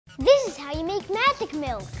how you make magic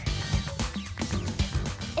milk.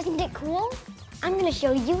 Isn't it cool? I'm gonna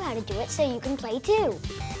show you how to do it so you can play too.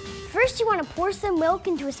 First, you wanna pour some milk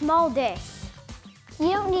into a small dish.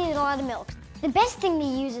 You don't need a lot of milk. The best thing to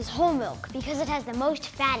use is whole milk because it has the most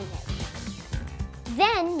fat in it.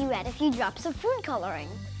 Then you add a few drops of food coloring.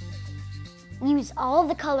 Use all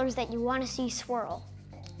the colors that you wanna see swirl.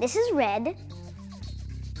 This is red.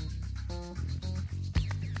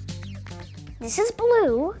 This is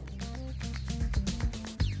blue.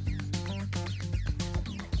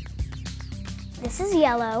 This is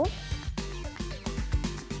yellow.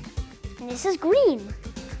 And this is green.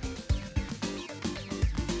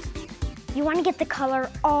 You want to get the color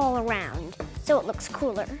all around so it looks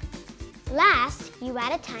cooler. Last, you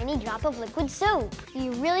add a tiny drop of liquid soap.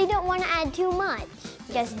 You really don't want to add too much.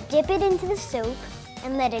 Just dip it into the soap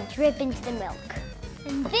and let it drip into the milk.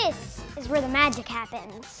 And this is where the magic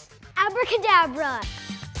happens. Abracadabra!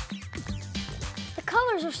 The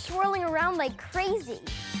colors are swirling around like crazy.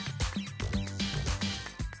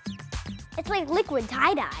 It's like liquid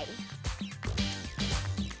tie-dye.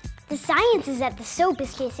 The science is that the soap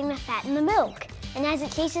is chasing the fat in the milk, and as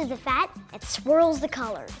it chases the fat, it swirls the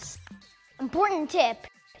colors. Important tip,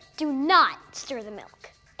 do not stir the milk.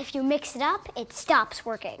 If you mix it up, it stops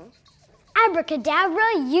working.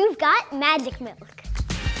 Abracadabra, you've got magic milk.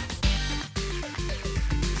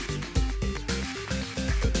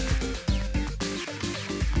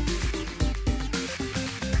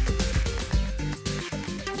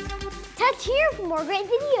 Touch here for more great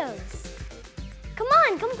videos. Come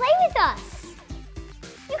on, come play with us.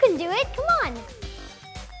 You can do it, come on.